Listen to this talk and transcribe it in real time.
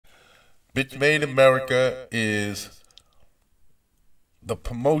Bitch Made America is the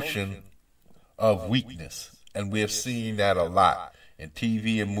promotion of weakness, and we have seen that a lot in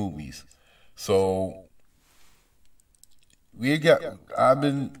TV and movies. So we got. I've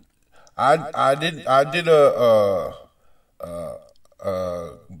been. I did. I did a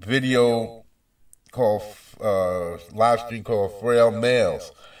video called live stream called Frail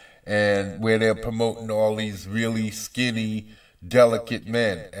Males, and where they're promoting all these really skinny, delicate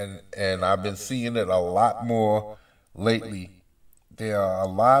men, and I've been seeing it a lot more lately. There are a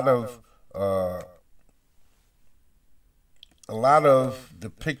lot of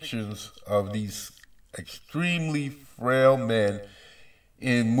depictions of these extremely frail men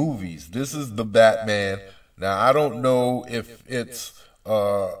in movies. This is the Batman. Now, I don't know if it's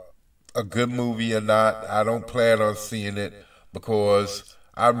a good movie or not. I don't plan on seeing it because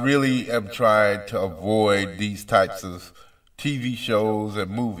I really am trying to avoid these types of TV shows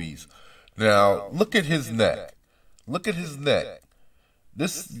and movies. Now, look at his neck. Look at his neck.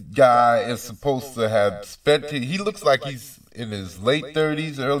 This guy is supposed to have he looks like he's in his late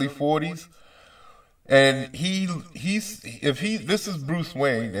 30s, early 40s. And this is Bruce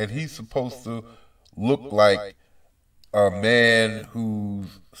Wayne, and he's supposed to look like a man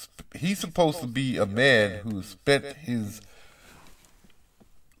he's supposed to be a man who spent his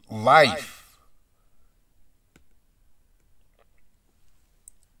life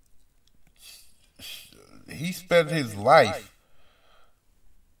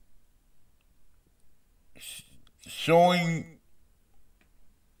showing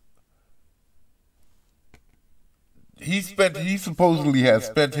he supposedly has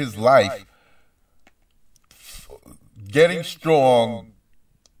spent his life getting strong,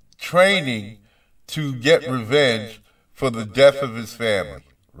 training to get revenge for the death of his family,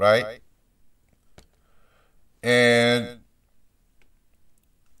 right? And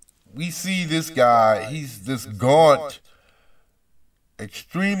we see this guy, he's this gaunt,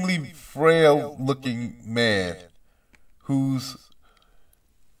 extremely frail looking man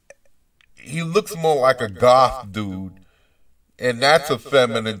he looks more like a goth dude, and that's a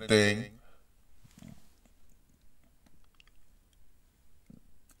feminine thing.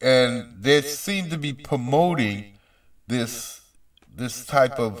 And they seem to be promoting this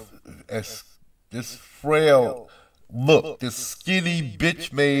type of this frail look, this skinny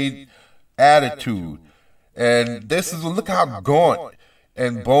bitch-made attitude. And look how gaunt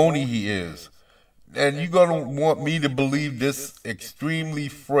and bony he is. And you're going to want me to believe this extremely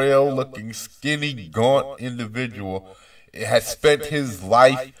frail-looking, skinny, gaunt individual has spent his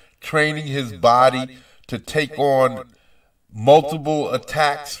life training his body to take on multiple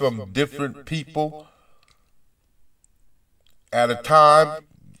attacks from different people at a time,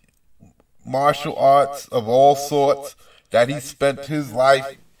 martial arts of all sorts, that he spent his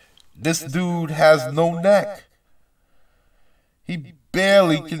life. This dude has no neck. He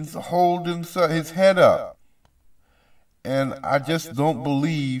barely can hold his head up. And I just don't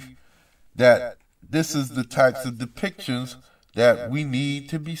believe that this is the types of depictions that we need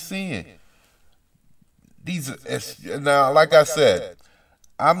to be seeing. Now, like I said,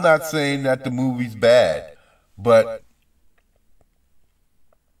 I'm not saying that the movie's bad, but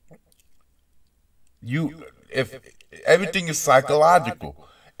if everything is psychological,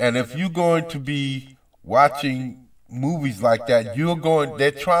 and if you're going to be watching movies like that,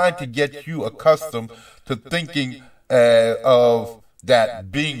 they're trying to get you accustomed to thinking of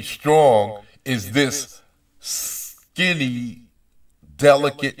that being strong is this skinny,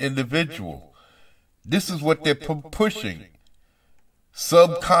 delicate individual. This is what they're pushing.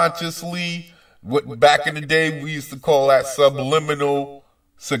 Subconsciously, what back in the day we used to call that subliminal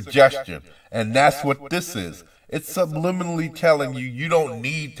suggestion. And that's what this is. It's subliminally telling you you don't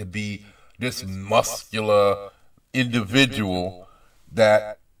need to be this muscular individual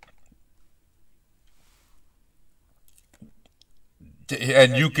and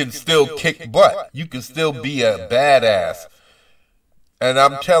you can still kick butt. You can still be a badass. And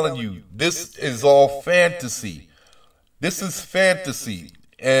I'm telling you, this is all fantasy. This is fantasy.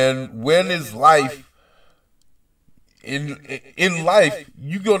 And when is life? In life,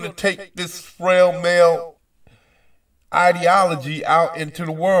 you're going to take this frail male ideology out into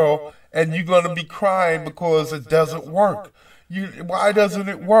the world, and you're going to be crying because it doesn't work. Why doesn't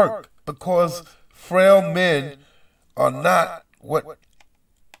it work? Because frail men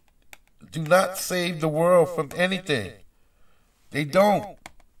do not save the world from anything. They don't.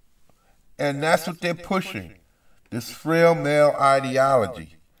 And that's what they're pushing, this frail male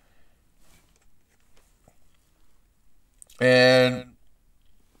ideology. And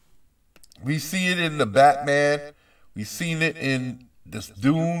we see it in the Batman. We've seen it in this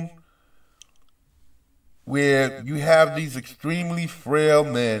Dune. where you have these extremely frail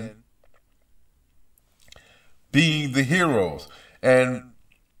men being the heroes. And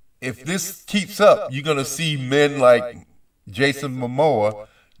if this keeps up, you're going to see men like Jason Momoa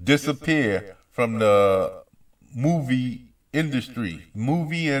disappear from the movie industry,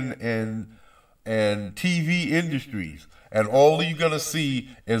 movie and TV industries. And all you're going to see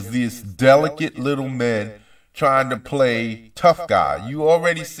is these delicate little men trying to play tough guy. You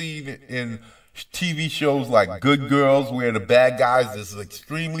already see it in TV shows like Good Girls, where the bad guy's this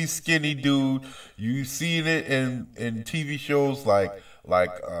extremely skinny dude. You've seen it in TV shows like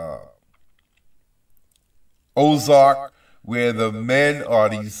Ozark, where the men are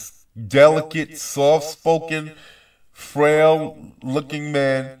these delicate, soft-spoken, frail-looking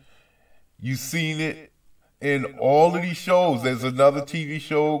men. You've seen it in all of these shows. There's another TV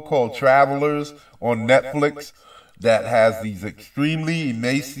show called Travelers on Netflix that has these extremely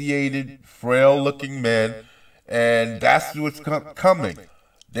emaciated, frail-looking men, and that's what's coming.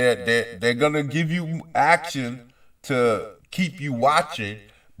 They're gonna give you action to keep you watching,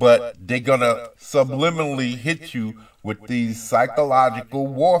 but they're gonna subliminally hit you with these psychological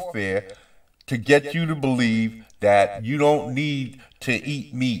warfare to get you to believe that you don't need to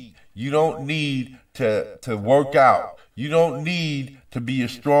eat meat, you don't need to work out, you don't need to be a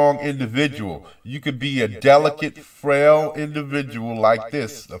strong individual. You could be a delicate, frail individual like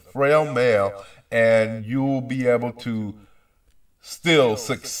this, a frail male, and you'll be able to still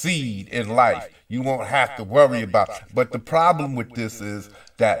succeed in life. You won't have to worry about it. But the problem with this is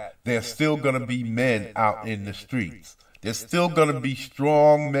that there's still going to be men out in the streets. There's still going to be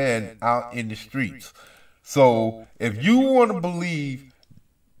strong men out in the streets. So if you want to believe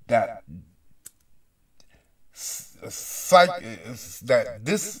that that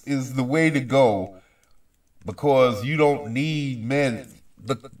this is the way to go, because you don't need men,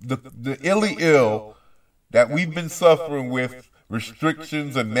 the illy ill that we've been suffering with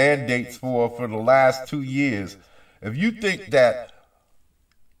restrictions and mandates for the last 2 years, if you think that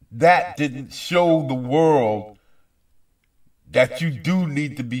didn't show the world that you do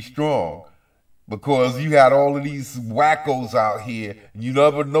need to be strong, because you had all of these wackos out here, and you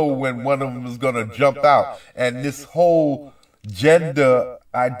never know when one of them is going to jump out. And this whole gender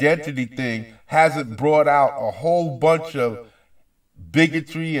identity thing hasn't brought out a whole bunch of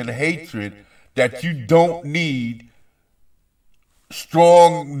bigotry and hatred that you don't need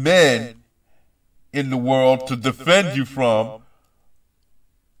strong men in the world to defend you from.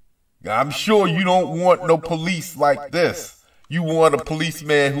 I'm sure you don't want no police like this. You want a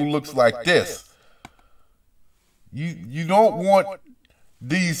policeman who looks like this. You don't want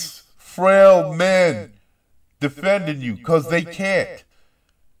these frail men defending you, because they can't.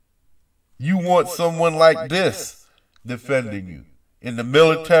 You want someone like this defending you in the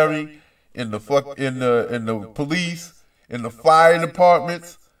military, in the police, in the fire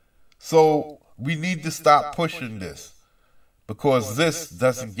departments. So we need to stop pushing this, because this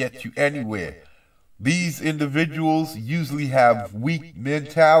doesn't get you anywhere. These individuals usually have weak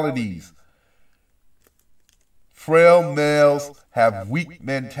mentalities. Frail males have weak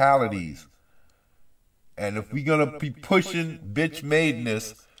mentalities. And if we're going to be pushing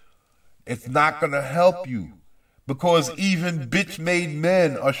bitch-madeness, it's not going to help you. Because even bitch-made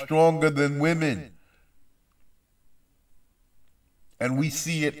men are stronger than women. And we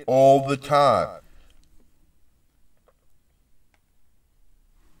see it all the time.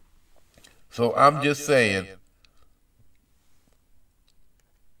 So I'm just saying,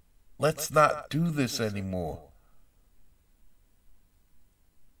 let's not do this anymore.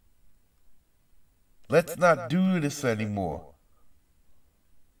 Let's not do this anymore.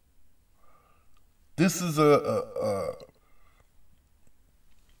 This is all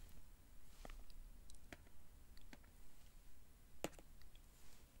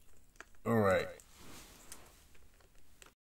right.